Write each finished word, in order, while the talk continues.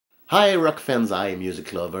Hi rock fans, hi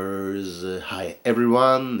music lovers, hi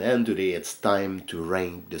everyone, and today it's time to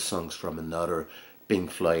rank the songs from another Pink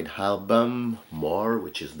Floyd album, More,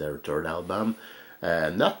 which is their third album.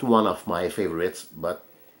 Not one of my favorites, but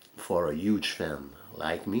for a huge fan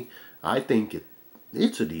like me, I think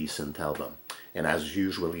it's a decent album. And as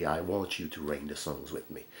usually, I want you to rank the songs with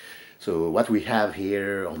me. So what we have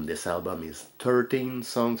here on this album is 13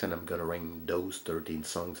 songs, and I'm gonna rank those 13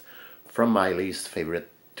 songs from my least favorite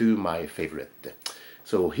to my favorite.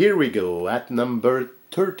 So here we go. At number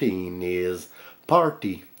 13 is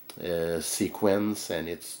Party Sequence, and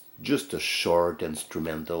it's just a short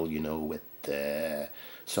instrumental, with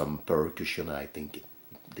some percussion. I think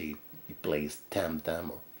he plays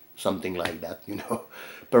tam-tam or something like that,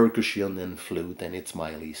 percussion and flute, and it's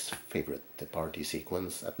my least favorite, the Party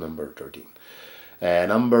Sequence at number 13.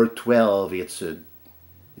 Number 12, it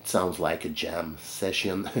sounds like a jam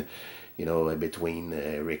session, between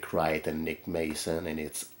Rick Wright and Nick Mason, and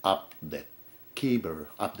it's up the keyboard,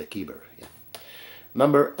 yeah.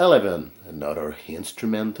 Number 11, another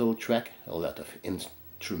instrumental track, a lot of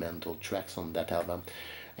instrumental tracks on that album,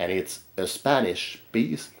 and it's a Spanish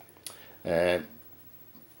piece. I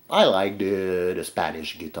like the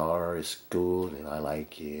Spanish guitar, it's cool, and I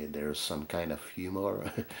like there's some kind of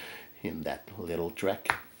humor in that little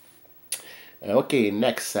track. Okay,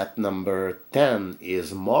 next at number 10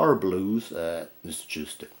 is More Blues. It's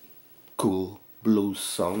just a cool blues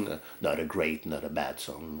song, not a great, not a bad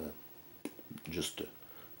song, just a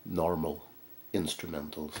normal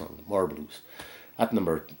instrumental song, More Blues. At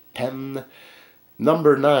number 10,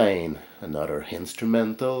 number 9, another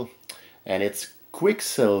instrumental, and it's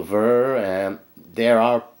Quicksilver, and there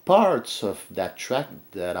are parts of that track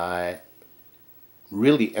that I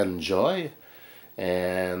really enjoy,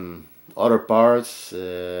 and other parts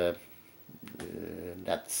that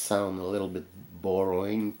sound a little bit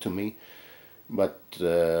boring to me, but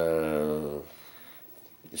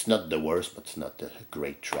it's not the worst, but it's not a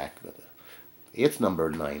great track, but it's number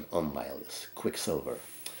 9 on my list, Quicksilver.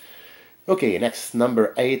 Okay, next,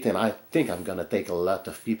 number 8, and I think I'm gonna take a lot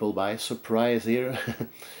of people by surprise here.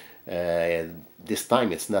 This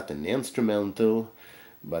time it's not an instrumental,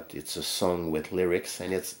 but it's a song with lyrics,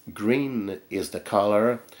 and it's Green is the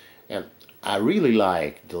Color, and I really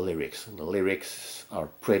like the lyrics. The lyrics are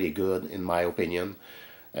pretty good in my opinion.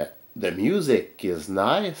 The music is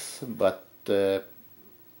nice, but I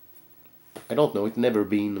don't know, it's never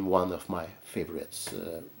been one of my favorites,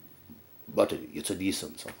 but it's a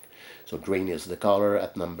decent song. So Green is the Color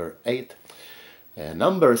at number 8.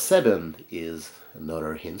 Number 7 is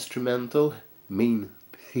another instrumental, Mean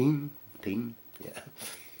Thing, yeah.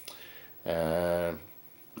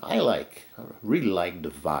 I really like the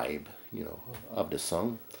vibe, of the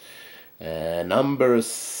song. Number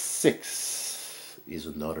 6 is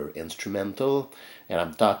another instrumental, and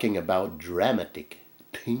I'm talking about Dramatic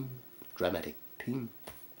Theme.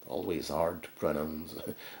 Always hard to pronounce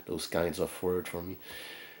those kinds of words for me.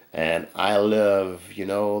 And I love,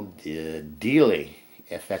 the delay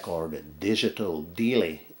effect, or the digital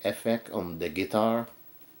delay effect on the guitar,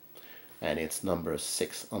 and it's number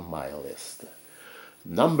 6 on my list.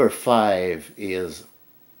 Number 5 is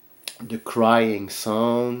the Crying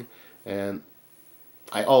Song, and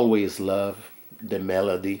I always love the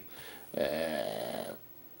melody.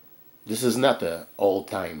 This is not an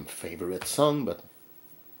all-time favorite song, but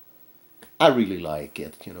I really like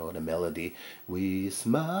it, the melody. We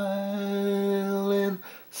smile and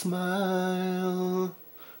smile.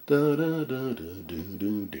 Da, da, da, da, do,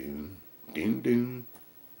 do, do, do, do.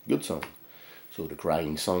 Good song. So the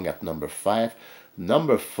Crying Song at number 5.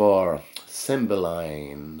 Number 4,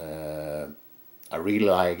 Cymbeline. I really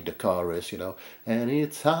like the chorus, and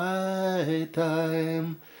it's high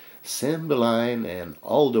time. Cymbeline, and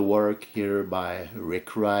all the work here by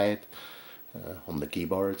Rick Wright on the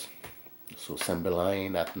keyboards. So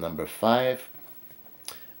Cymbeline at number 5.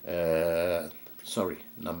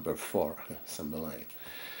 Number 4, Cymbeline.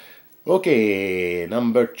 Okay,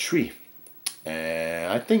 number 3.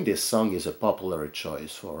 I think this song is a popular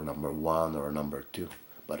choice for number 1 or number 2,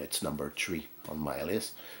 but it's number 3 on my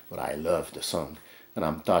list. But I love the song, and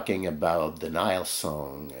I'm talking about the Nile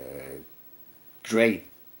song. Great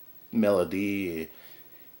melody,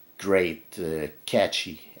 great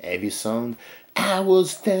catchy, heavy song. I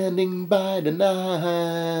was standing by the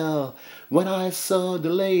Nile when I saw the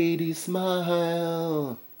lady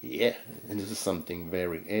smile. Yeah, and this is something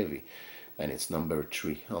very heavy, and it's number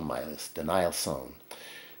 3 on my list, the Nile song.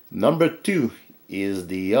 Number 2 is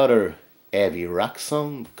the other heavy rock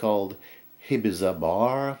song called Ibiza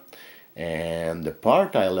Bar, and the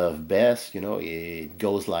part I love best, it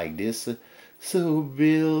goes like this. So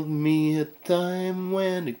build me a time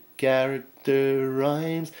when the character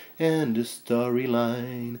rhymes and the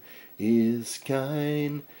storyline is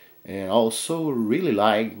kind. And also really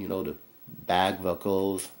like, the back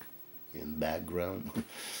vocals in background.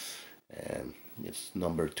 And it's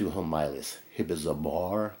number 2 on my list, Ibiza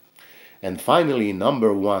Bar. And finally,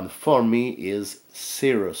 number 1 for me is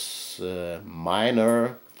Cirrus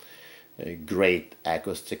Minor, a great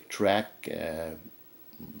acoustic track.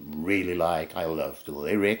 Really like, I love the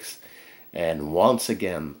lyrics. And once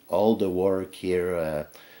again, all the work here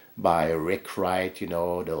by Rick Wright,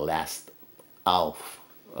 the last half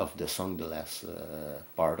of the song, the last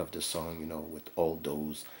part of the song, with all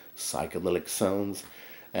those psychedelic sounds.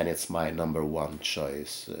 And it's my number 1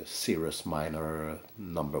 choice, Cirrus Minor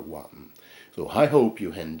number 1. So I hope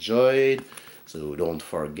you enjoyed. So don't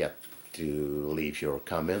forget to leave your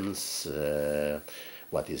comments.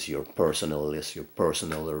 What is your personal list, your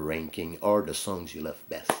personal ranking, or the songs you love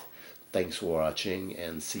best? Thanks for watching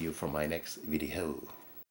and see you for my next video.